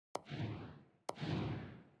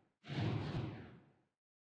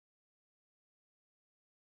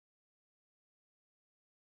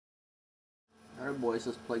Alright, boys,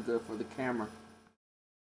 let's play good for the camera.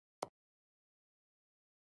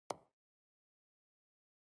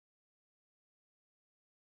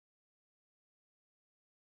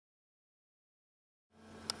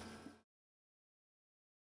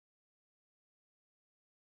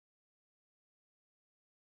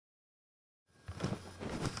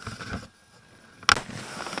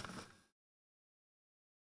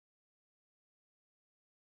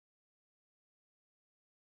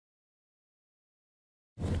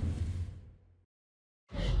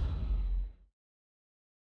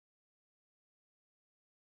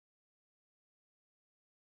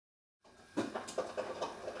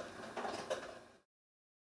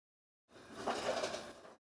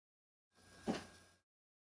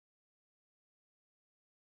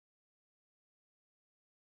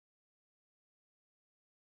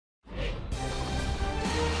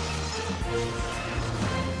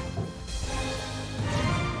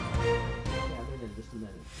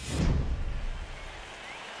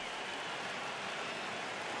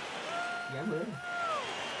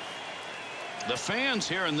 The fans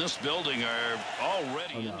here in this building are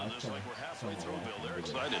already into this like we're halfway through, Bill. They're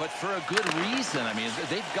excited. But for a good reason. I mean,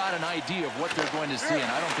 they've got an idea of what they're going to see, and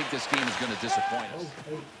I don't think this game is going to disappoint us.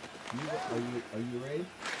 Are you ready?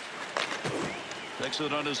 Takes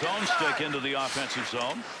it on his own stick into the offensive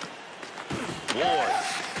zone. Ward.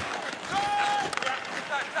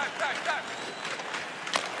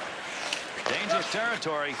 Dangerous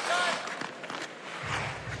territory.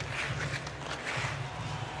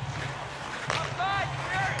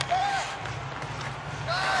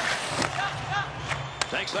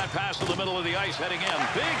 Takes that pass to the middle of the ice, heading in.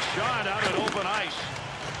 Big shot out at open ice.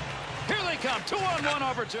 Here they come. 2-on-1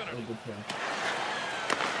 opportunity.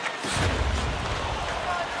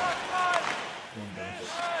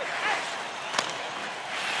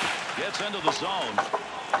 Gets into the zone.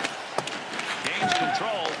 Gains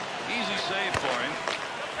control. Easy save for him.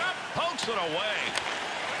 Pokes it away.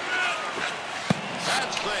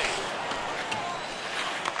 That's safe.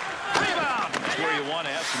 Rebound. That's where you want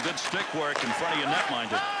to have some good stick work in front of your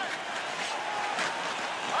netminder.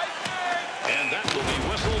 And that will be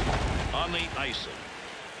whistled on the icing.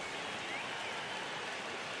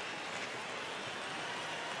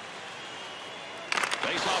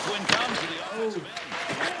 Face-off win comes to the offensive end.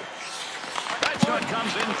 That shot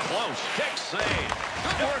comes in close. Kick save.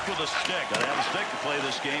 Good work with the stick. Got to have a stick to play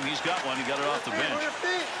this game. He's got one. He got it off the bench.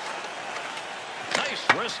 Nice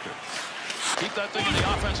wrister. Keep that thing in the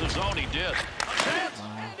offensive zone. He did. A chance,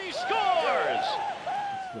 and he scores.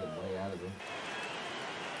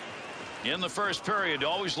 In the first period,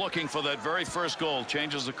 always looking for that very first goal.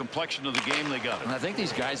 Changes the complexion of the game. They got it. And I think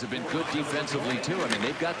these guys have been good defensively, too. I mean,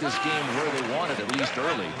 they've got this game where they want it, at least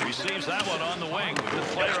early. Receives that one on the wing. Good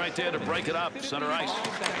play right there to break it up. Center ice.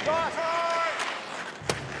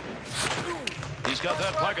 He's got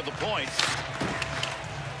that puck at the point.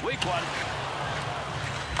 Weak one.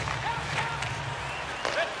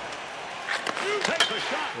 Takes a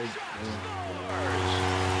shot.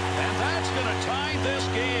 And that's going to tie this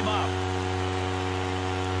game up.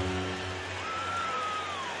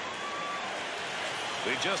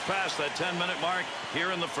 We just passed that 10-minute mark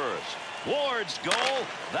here in the first. Ward's goal.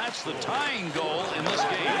 That's the tying goal in this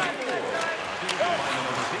game.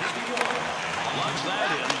 Lugs that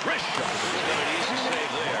in. Wrist shot. He's got an easy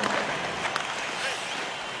save there.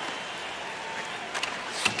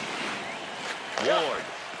 Ward.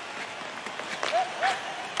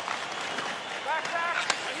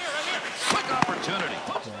 Quick opportunity.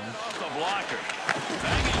 Puts that off the blocker.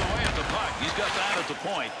 Banging away at the puck. He's got that at the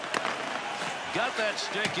point. Got that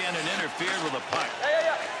stick in and interfered with the puck.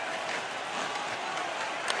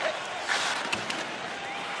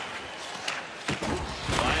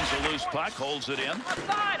 Finds a loose puck, holds it in.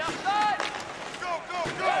 Upside, upside. Go, go,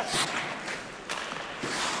 go.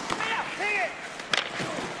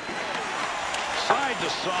 Side to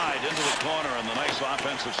side into the corner and the nice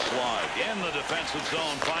offensive slide. In the defensive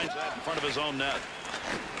zone, finds that in front of his own net.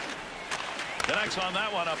 Connects on that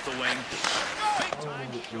one up the wing. Big time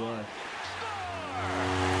shot.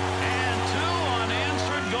 And 2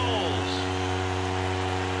 unanswered goals.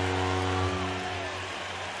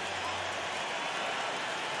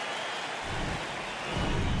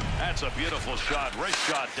 That's a beautiful shot. Wrist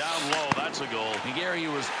shot down low. That's a goal. And Gary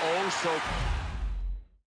was oh so...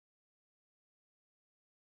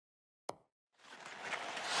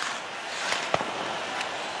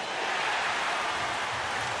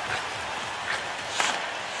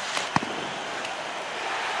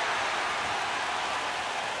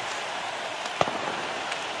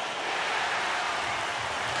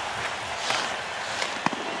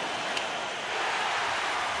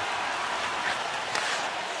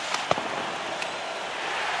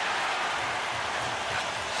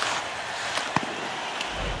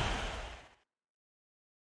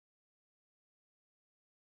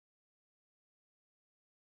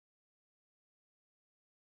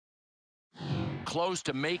 close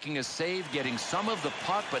to making a save, getting some of the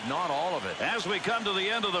puck, but not all of it. As we come to the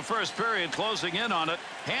end of the first period, closing in on it,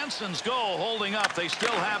 Hansen's goal holding up. They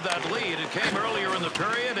still have that lead. It came earlier in the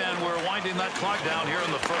period, and we're winding that clock down here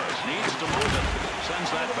in the first. Needs to move it.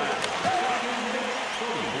 Sends that back.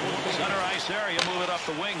 Center ice area, move it up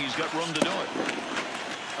the wing. He's got room to do it.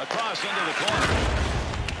 Across into the corner.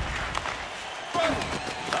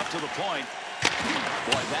 Up to the point.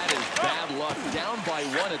 Boy, that is bad luck. Down by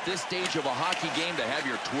one at this stage of a hockey game to have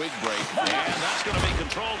your twig break. And that's going to be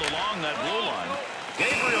controlled along that blue line.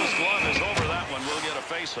 Gabriel's glove is over that one. We'll get a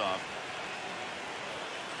face-off.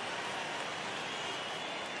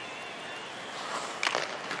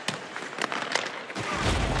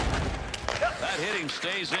 That hitting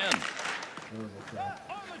stays in.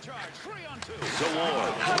 On the charge, 3-on-2. To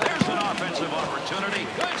Ward. There's an offensive opportunity.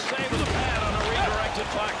 Good save with a pad on a redirected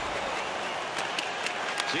puck.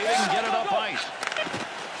 See if he can get it up ice.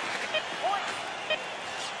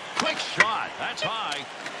 Quick shot. That's high.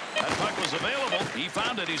 That puck was available. He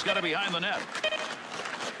found it. He's got it behind the net.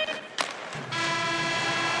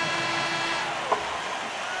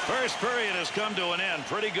 First period has come to an end.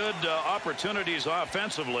 Pretty good opportunities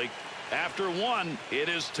offensively. After one, it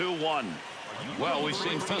is 2-1. Well, we've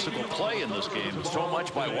seen physical play in this game. So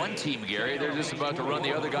much by one team, Gary. They're just about to run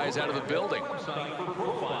the other guys out of the building.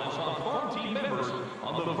 Team members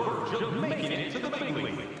on the verge of making it to the big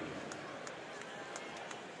league.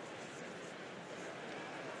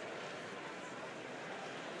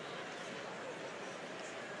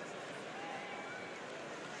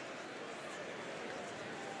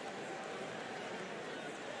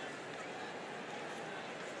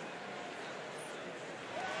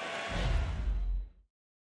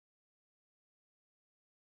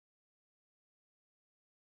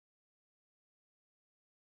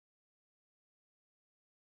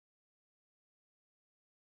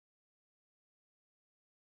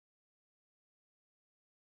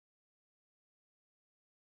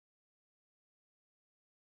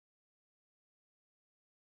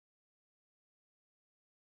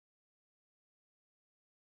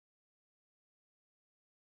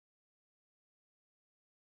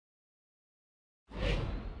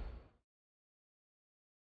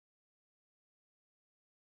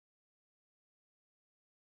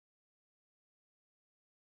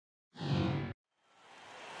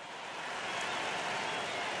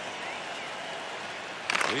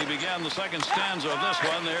 We began the second stanza of this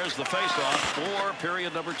one. There's the face-off for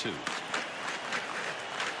period number 2.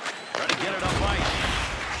 Trying to get it up ice.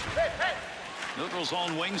 Neutral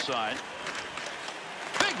zone wing side.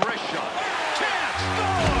 Big wrist shot. Chance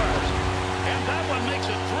scores! And that one makes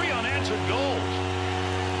it 3 unanswered goals.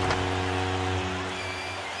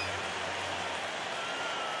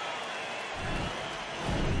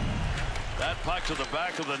 That puck to the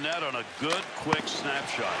back of the net on a good, quick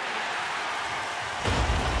snapshot.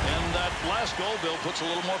 That last goal, Bill, puts a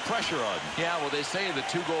little more pressure on. Yeah, well, they say the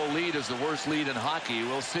 2-goal lead is the worst lead in hockey.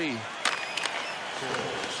 We'll see.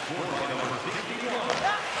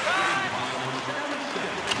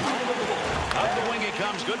 Up the wing it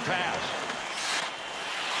comes. Good pass.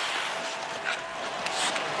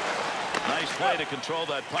 Nice play to control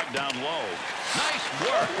that puck down low. Nice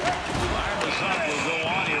work. Wireless up will go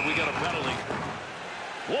on here. We got a penalty.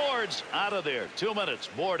 Ward's out of there. 2 minutes.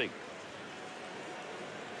 Boarding.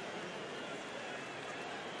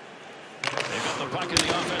 They've got the puck in the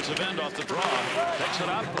offensive end off the draw. Picks it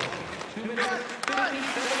up. 2 minutes,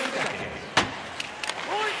 57 seconds.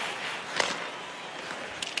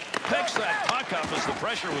 Picks that puck up as the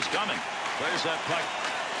pressure was coming. There's that puck.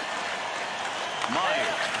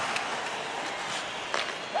 Myers.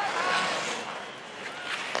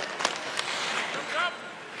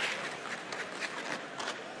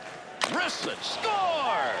 Wrists it.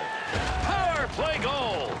 Score! Power play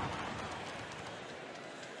goal.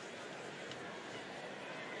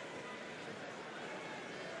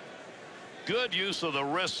 Good use of the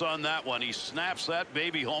wrists on that one. He snaps that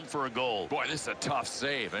baby home for a goal. Boy, this is a tough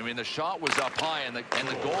save. I mean, the shot was up high, and the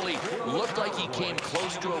goalie looked like he came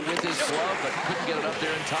close to it with his glove, but couldn't get it up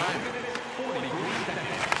there in time.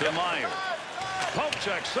 To Meyer. Poke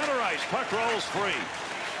check, center ice. Puck rolls free.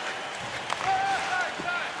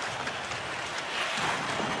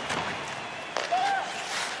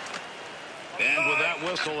 And with that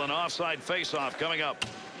whistle, an offside faceoff coming up.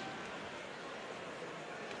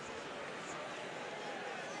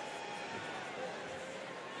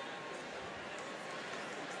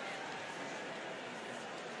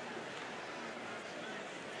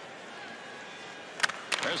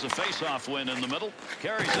 There's a face-off win in the middle.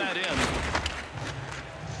 Carries that in.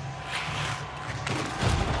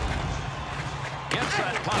 Gets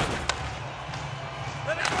that puck.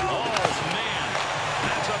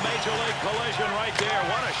 collision right there.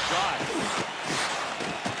 What a shot.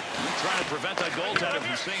 Trying to prevent that goaltender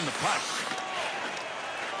from seeing the puck.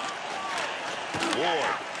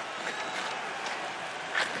 Ward.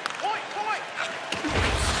 Point, point.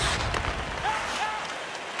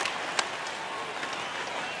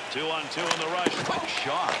 2-on-2 in the rush. Quick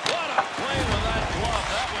shot. What a play with that glove.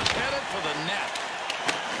 That was headed for the net.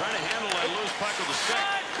 Trying to handle that loose puck with the stick.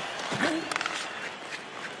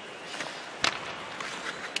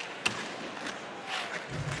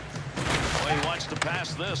 Well, he wants to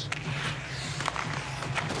pass this.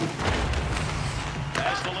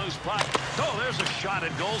 Has the loose puck. Oh, there's a shot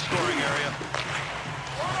at goal scoring area.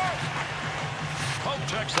 Pope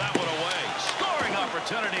checks that one away. Scoring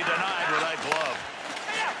opportunity denied with that glove.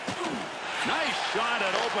 Nice shot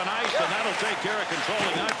at open ice, and that'll take care of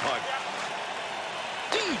controlling that puck.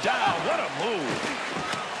 D-down, what a move.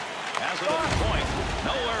 Has it at the point.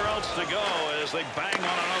 Nowhere else to go as they bang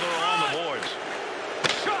on another along the boards.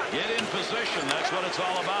 Get in position, that's what it's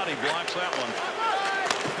all about. He blocks that one.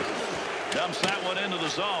 Dumps that one into the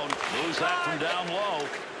zone. Moves that from down low.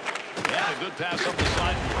 And a good pass up the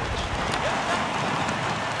sideboards.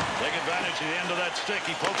 Take advantage of the end of that stick.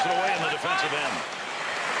 He pokes it away in the defensive end.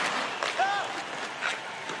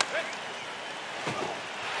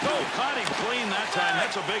 Oh, caught him clean that time.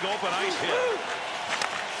 That's a big open ice hit.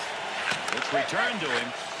 It's returned to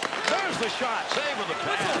him. There's the shot. Save with the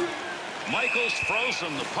pad. Michaels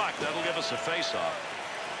frozen the puck. That'll give us a face-off.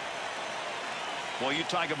 Well, you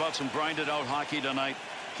talk about some grinded-out hockey tonight.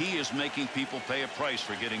 He is making people pay a price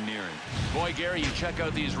for getting near him. Boy, Gary, you check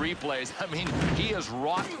out these replays. I mean, he has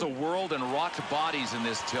rocked the world and rocked bodies in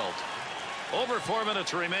this tilt. Over 4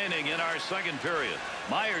 minutes remaining in our second period.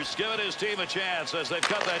 Myers giving his team a chance as they've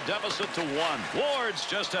cut that deficit to 1. Ward's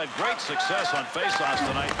just had great success on faceoffs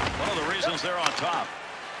tonight. One of the reasons they're on top.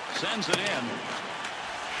 Sends it in.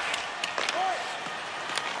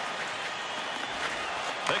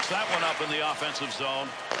 Picks that one up in the offensive zone.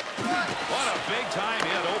 What a big time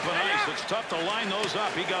he had open ice. It's tough to line those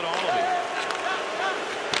up. He got all of it.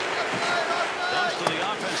 Dumps to the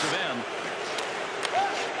offensive end.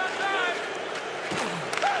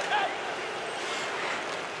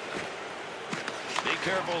 Be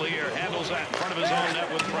careful here. Handles that in front of his own net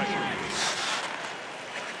with pressure.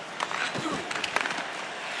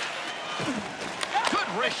 Good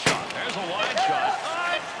wrist shot. There's a wide shot.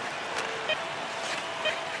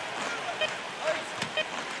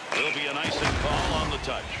 There'll be an icing call on the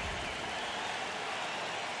touch.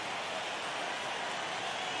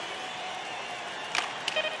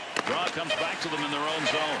 Draw comes back to them in their own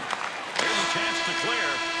zone. Here's a chance to clear.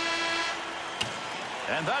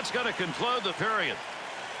 And that's going to conclude the period.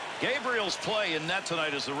 Gabriel's play in net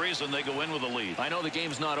tonight is the reason they go in with a lead. I know the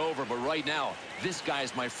game's not over, but right now, this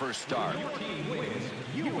guy's my first star. Your team wins.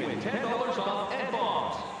 You win $10 off at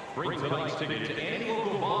Bob's. Bring tonight's ticket to any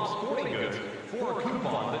local Bob's Sporting Goods for a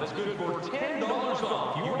coupon that's good for $10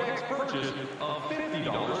 off your next purchase of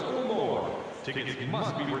 $50 or more. Tickets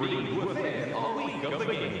must be redeemed within a week of the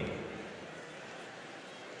game.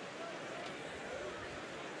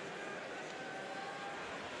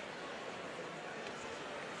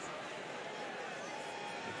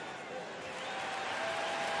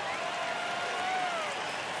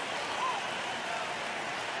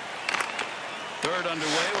 Third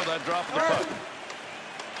underway with that drop of the puck.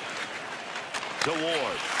 To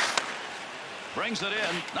Ward. Brings it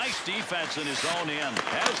in. Nice defense in his own end.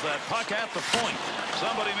 Has that puck at the point.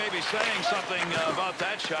 Somebody may be saying something about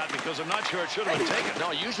that shot because I'm not sure it should have been taken.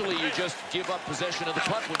 No, usually you just give up possession of the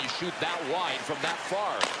puck when you shoot that wide from that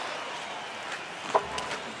far.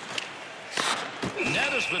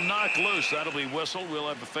 Net has been knocked loose. That'll be whistled. We'll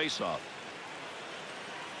have a face-off.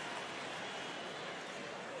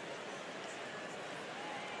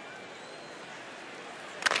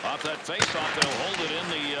 Off that face-off, they'll hold it in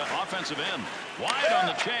the offensive end. Wide on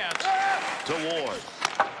the chance to Ward.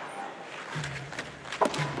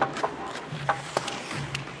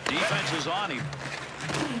 Defense is on him.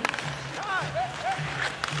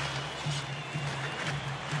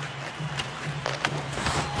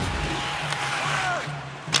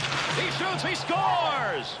 He shoots, he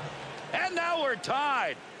scores! And now we're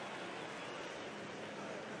tied.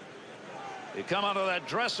 You come out of that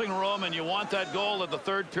dressing room and you want that goal at the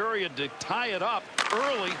third period to tie it up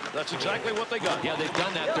early. That's exactly what they got. Yeah, they've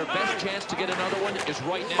done that. Their best chance to get another one is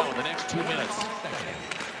right now in the next 2 minutes.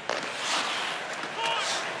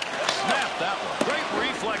 Snap that one. Great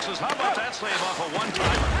reflexes. How about that save off a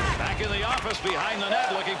one-timer? Back in the office behind the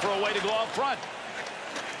net looking for a way to go out front.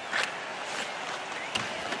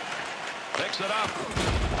 Picks it up.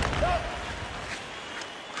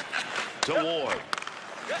 To Ward.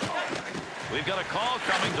 We've got a call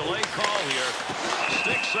coming. Delayed call here.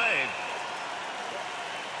 Stick save.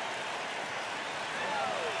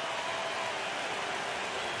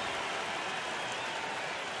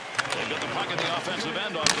 They've got the puck in the offensive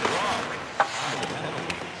end off the draw.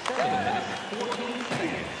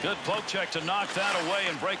 Good poke check to knock that away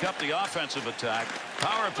and break up the offensive attack.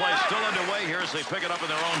 Power play still underway here as they pick it up in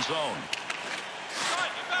their own zone.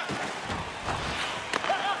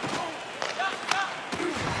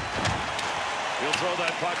 He'll throw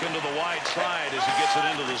that puck into the wide side as he gets it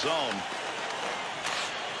into the zone.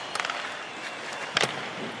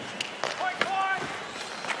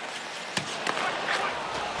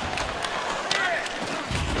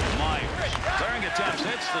 Myers, clearing attempts,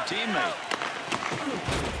 hits the teammate.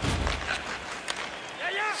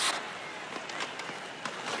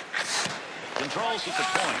 Controls at the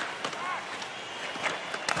point.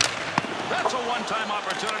 That's a one-time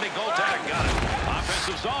opportunity. Goaltender got it.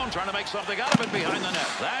 Offensive zone trying to make something out of it behind the net.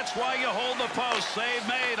 That's why you hold the post. Save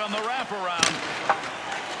made on the wraparound.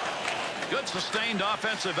 Good sustained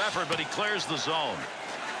offensive effort, but he clears the zone.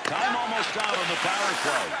 Time almost out on the power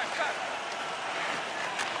play.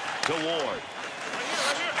 To Ward.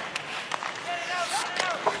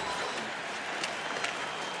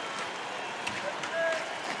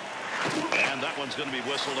 And that one's going to be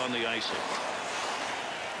whistled on the icing.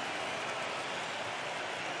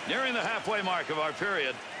 Nearing the halfway mark of our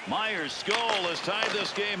period. Myers' goal has tied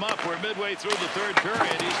this game up. We're midway through the third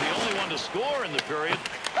period. He's the only one to score in the period.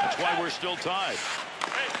 That's why we're still tied.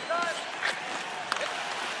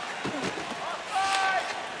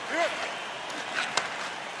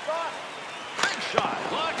 Big shot.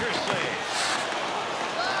 Blocker save.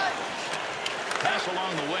 Pass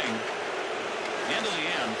along the wing. Into the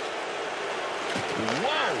end.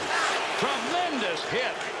 Whoa! Tremendous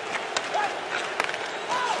hit.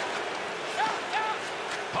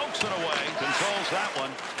 Pokes it away. Controls that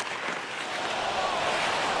one.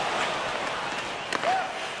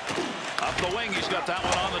 Up the wing, he's got that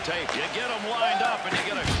one on the tape. You get them lined up and you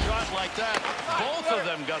get a shot like that. Both of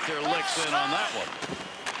them got their licks in on that one.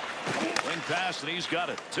 Wing pass and he's got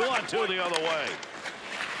it. 2-on-2 the other way.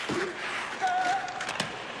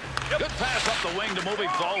 Good pass up the wing to move him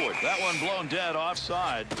forward. That one blown dead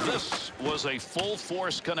offside. This was a full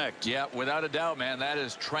force connect. Yeah, without a doubt, man. That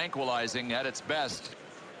is tranquilizing at its best.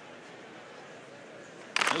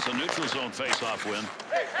 This is a neutral zone face-off win.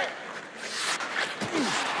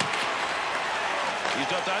 He's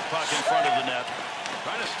got that puck in front of the net.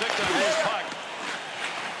 Trying to stick that loose puck.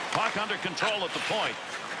 Puck under control at the point.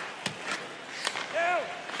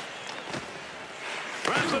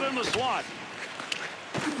 Traps it in the slot.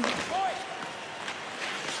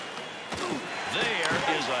 There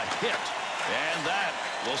is a hit. And that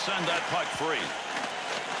will send that puck free.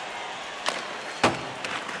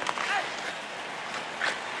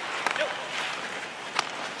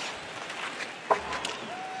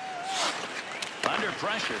 Under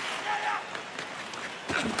pressure.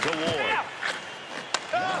 To Ward.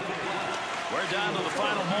 We're down to the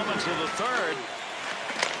final moments of the third.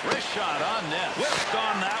 Wrist shot on net. Whipped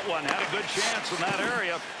on that one. Had a good chance in that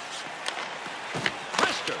area.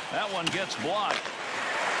 Brister. That one gets blocked.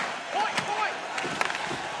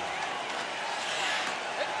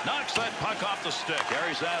 Knocks that puck off the stick.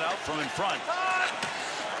 Carries that out from in front.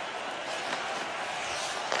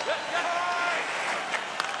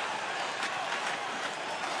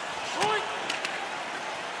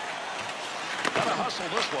 Gotta hustle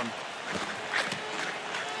this one.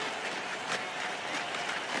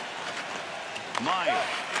 Meyer.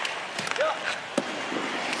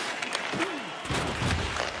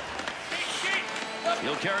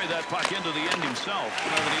 He'll carry that puck into the end himself.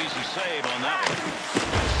 Have an easy save on that one.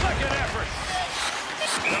 Second effort.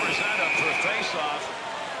 Covers that up for a face-off.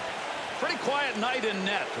 Pretty quiet night in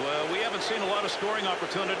net. We haven't seen a lot of scoring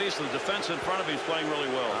opportunities. The defense in front of him is playing really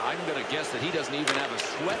well. I'm going to guess that he doesn't even have a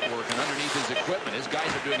sweat working underneath his equipment. His guys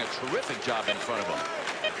are doing a terrific job in front of him.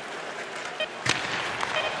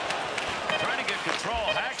 Trying to get control.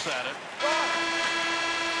 Hacks at it.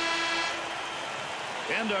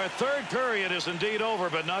 And our third period is indeed over,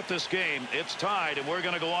 but not this game. It's tied, and we're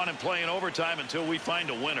going to go on and play in overtime until we find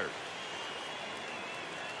a winner.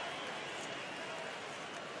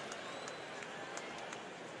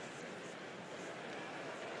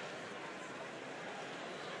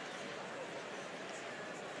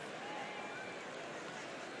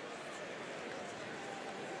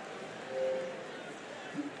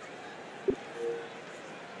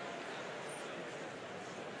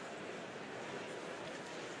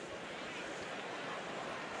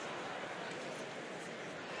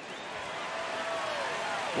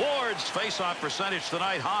 Ward Birds' face-off percentage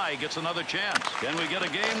tonight high. Gets another chance. Can we get a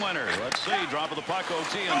game winner? Let's see. Drop of the puck.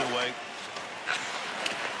 OT underway.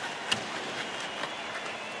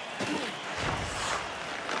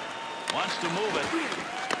 Wants to move it.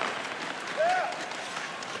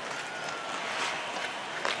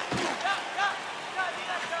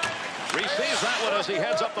 Receives that one as he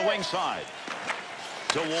heads up the wing side.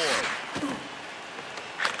 To Ward.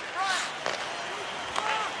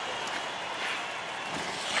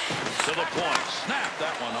 To the point. Snap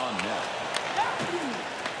that one on net.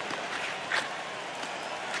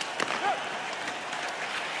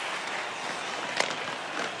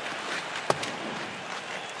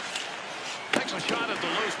 Takes a shot at the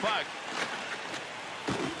loose puck.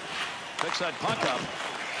 Picks that puck up.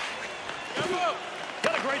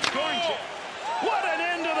 Got a great scoring chance. What an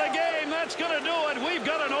end to the game. That's going to do it. We've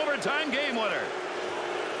got an overtime game winner.